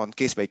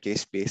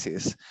case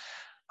basis.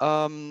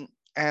 And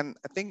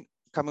I think,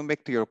 coming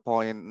back to your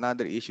point,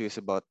 another issue is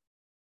about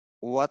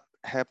what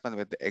happened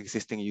with the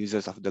existing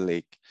users of the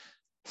lake.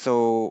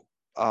 So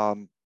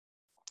we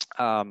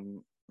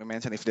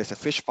mentioned, if there's a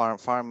fish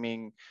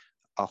farming,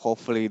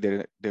 hopefully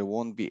there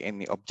won't be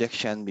any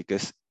objection,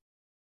 because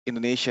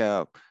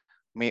Indonesia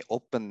may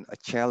open a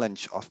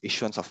challenge of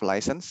issuance of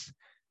license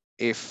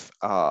if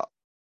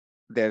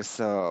there's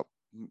a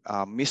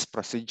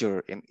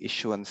misprocedure in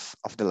issuance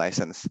of the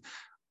license,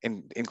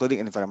 including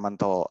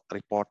environmental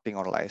reporting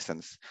or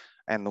license.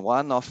 And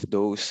one of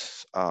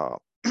those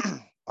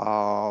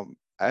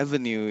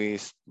avenue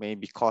is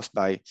maybe caused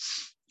by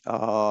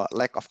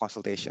lack of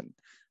consultation.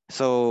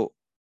 So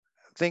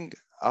I think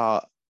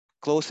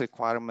close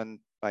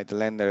requirement by the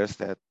lenders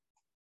that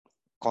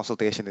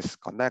consultation is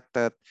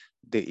conducted,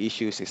 the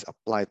issues is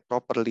applied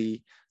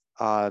properly.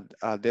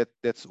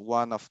 That's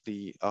one of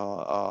the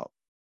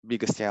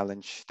biggest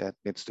challenge that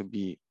needs to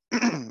be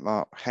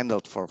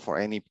handled for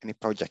any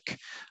project,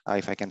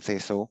 if I can say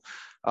so.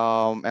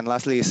 And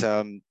lastly is,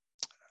 as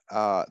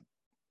I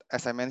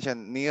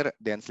mentioned, near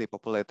densely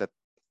populated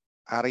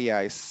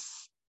area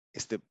is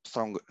the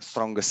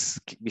strongest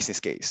business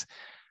case.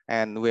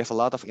 And we have a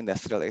lot of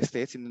industrial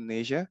estates in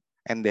Indonesia,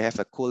 and they have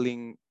a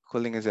cooling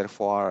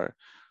reservoir,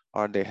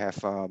 or they have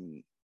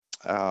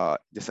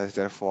this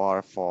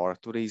reservoir for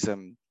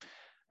tourism,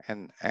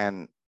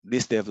 and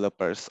these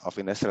developers of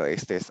industrial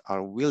estates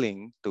are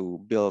willing to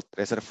build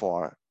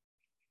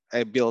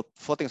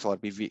floating solar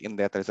PV in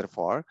that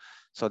reservoir,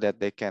 so that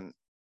they can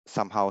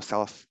somehow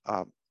self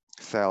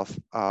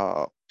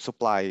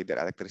supply their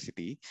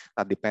electricity,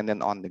 not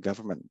dependent on the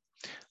government.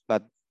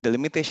 But the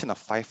limitation of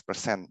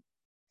 5%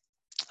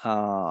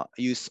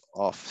 use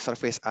of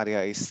surface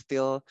area is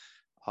still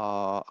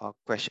a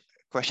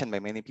question by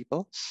many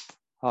people,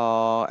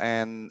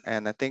 and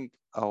I think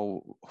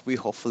we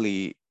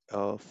hopefully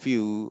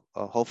feel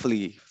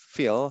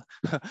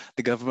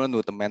the government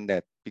would amend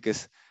that,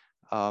 because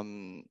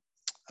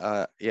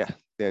yeah,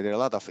 there are a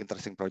lot of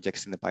interesting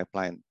projects in the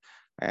pipeline,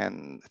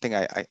 and I think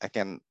I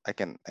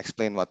can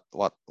explain what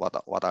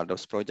are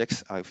those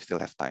projects if we still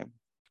have time.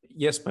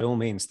 Yes, by all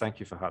means.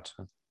 Thank you, Ferhat.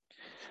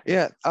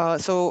 Yeah.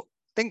 So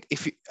I think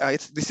if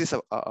this is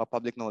a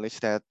public knowledge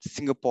that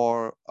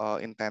Singapore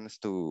intends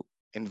to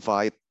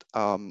invite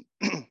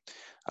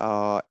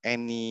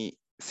any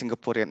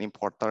Singaporean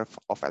importer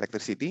of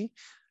electricity,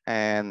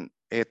 and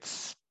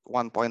it's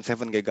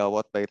 1.7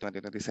 gigawatt by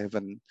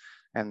 2027,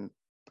 and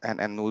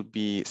will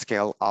be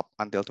scaled up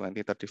until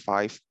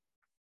 2035.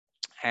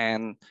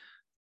 And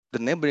the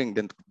neighboring,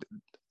 the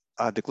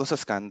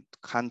closest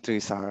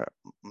countries are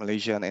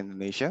Malaysia and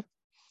Indonesia.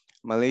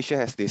 Malaysia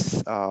has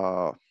this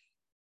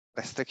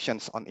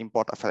restrictions on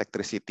import of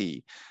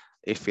electricity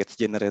if it's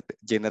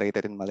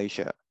generated in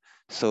Malaysia.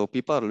 So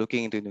people are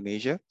looking into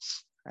Indonesia,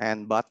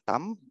 and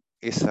Batam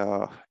is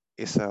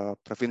a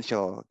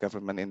provincial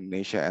government in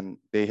Indonesia, and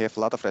they have a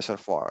lot of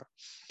reservoir.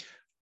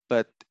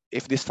 But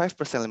if this 5%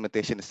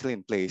 limitation is still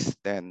in place,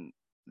 then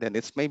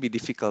it's maybe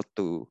difficult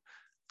to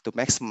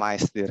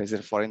maximize the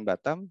reservoir in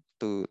Batam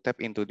to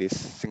tap into this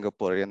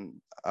Singaporean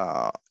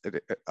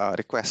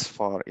request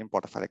for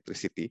import of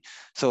electricity.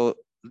 So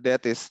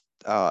that is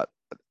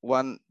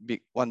one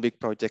big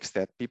projects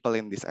that people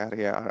in this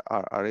area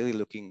are really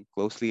looking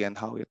closely and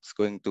how it's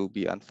going to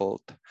be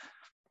unfold.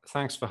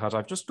 Thanks, Ferhat.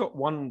 I've just got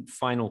one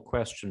final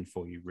question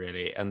for you,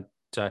 really. And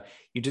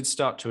you did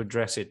start to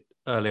address it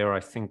earlier, I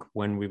think,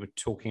 when we were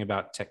talking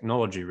about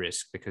technology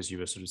risk, because you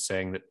were sort of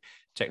saying that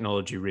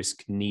technology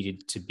risk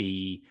needed to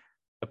be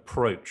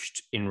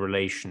approached in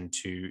relation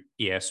to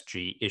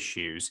ESG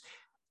issues.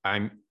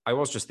 I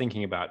was just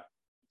thinking about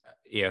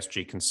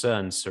ESG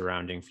concerns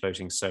surrounding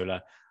floating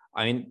solar.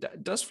 I mean,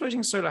 does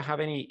floating solar have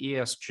any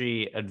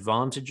ESG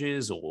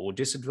advantages or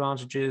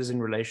disadvantages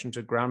in relation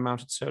to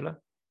ground-mounted solar?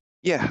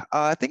 Yeah,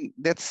 I think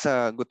that's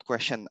a good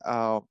question.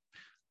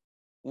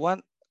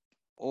 One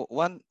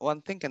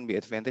thing can be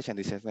advantage and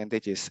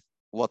disadvantage is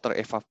water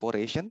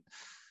evaporation.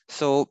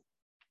 So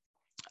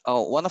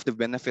one of the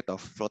benefit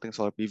of floating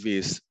solar PV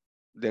is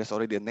there's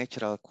already a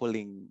natural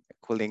cooling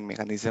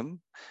mechanism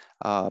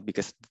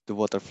because the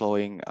water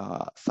flowing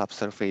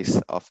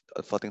subsurface of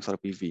floating solar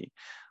PV.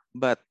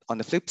 But on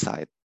the flip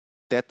side,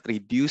 that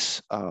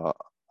reduce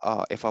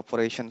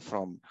evaporation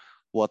from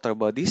water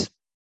bodies,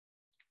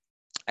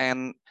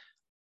 and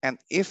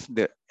if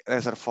the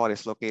reservoir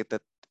is located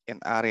in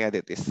area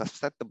that is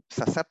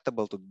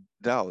susceptible to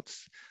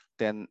droughts,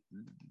 then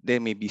they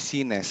may be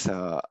seen as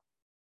a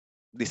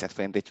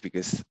disadvantage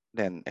because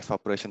then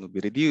evaporation will be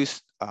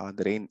reduced.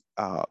 The rain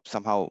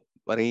somehow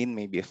rain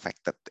may be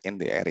affected in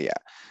the area,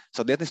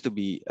 so that needs to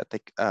be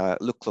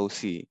look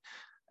closely.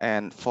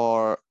 And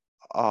for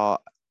I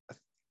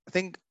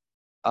think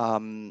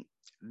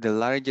the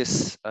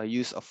largest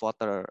use of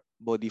water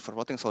body for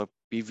floating solar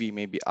PV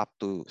may be up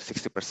to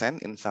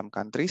 60% in some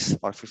countries,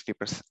 or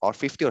 50% or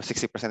 50 or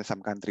 60% in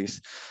some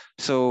countries.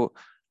 So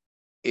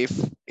if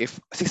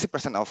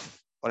 60% of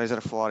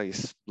reservoir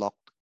is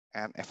blocked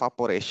and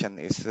evaporation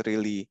is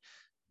really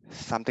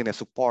something that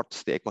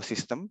supports the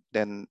ecosystem,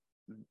 then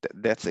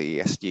that's a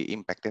ESG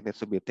impact that needs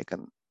to be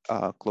taken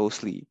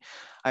closely.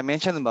 I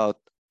mentioned about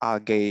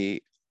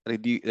algae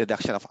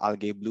reduction of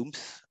algae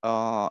blooms.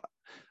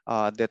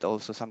 That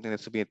also something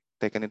that's to be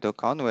taken into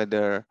account,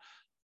 whether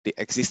the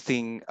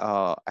existing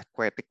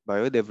aquatic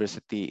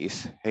biodiversity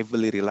is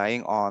heavily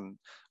relying on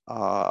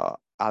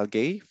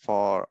algae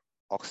for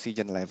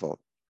oxygen level.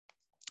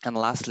 And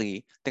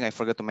lastly, I think I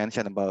forgot to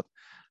mention about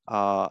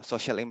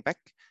social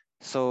impact.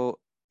 So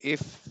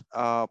if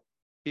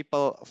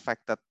people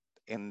affected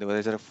in the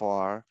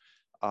reservoir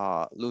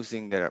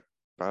losing their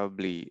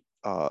probably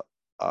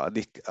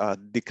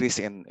decrease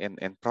in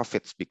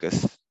profits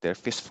because their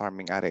fish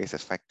farming area is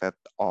affected,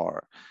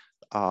 or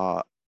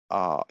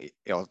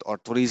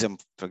tourism,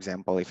 for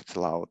example, if it's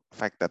allowed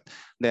affected,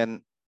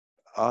 then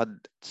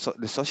so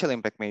the social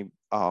impact may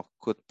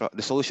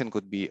the solution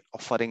could be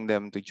offering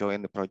them to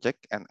join the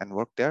project and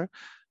work there.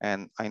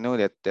 And I know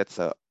that that's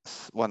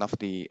one of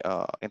the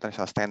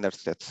international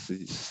standards that's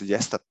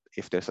suggested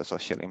if there's a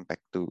social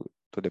impact to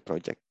the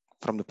project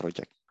from the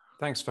project.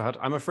 Thanks, Ferhat.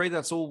 I'm afraid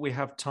that's all we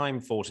have time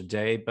for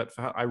today, but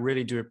Ferhat, I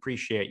really do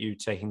appreciate you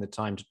taking the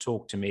time to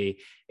talk to me.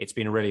 It's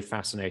been a really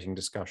fascinating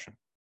discussion.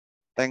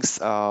 Thanks,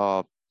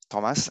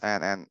 Thomas,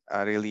 and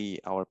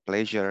really our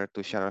pleasure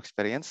to share our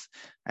experience.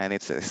 And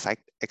it's an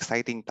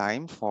exciting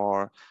time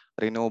for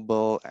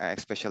renewable,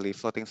 especially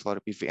floating solar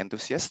PV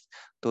enthusiasts,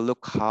 to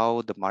look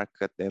how the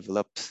market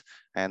develops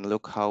and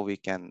look how we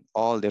can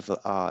all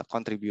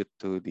contribute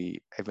to the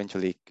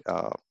eventually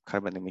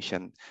carbon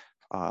emission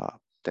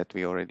that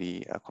we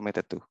already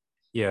committed to.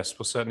 Yes,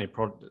 well, certainly.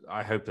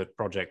 I hope that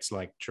projects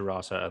like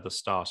Chirata are the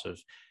start of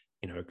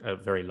a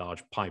very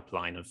large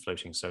pipeline of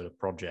floating solar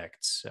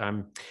projects.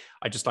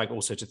 I'd just like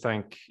also to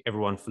thank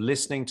everyone for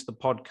listening to the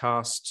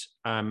podcast.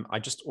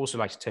 I'd just also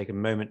like to take a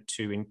moment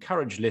to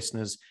encourage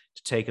listeners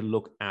to take a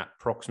look at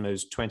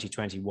Proximo's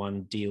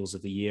 2021 Deals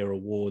of the Year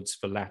awards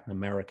for Latin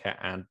America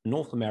and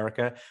North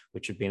America,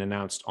 which have been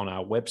announced on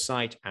our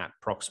website at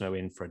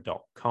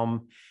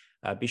proximoinfra.com.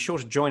 Be sure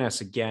to join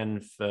us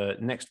again for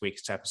next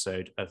week's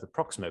episode of the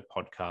Proximo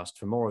podcast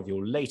for more of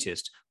your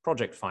latest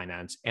project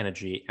finance,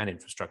 energy, and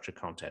infrastructure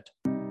content.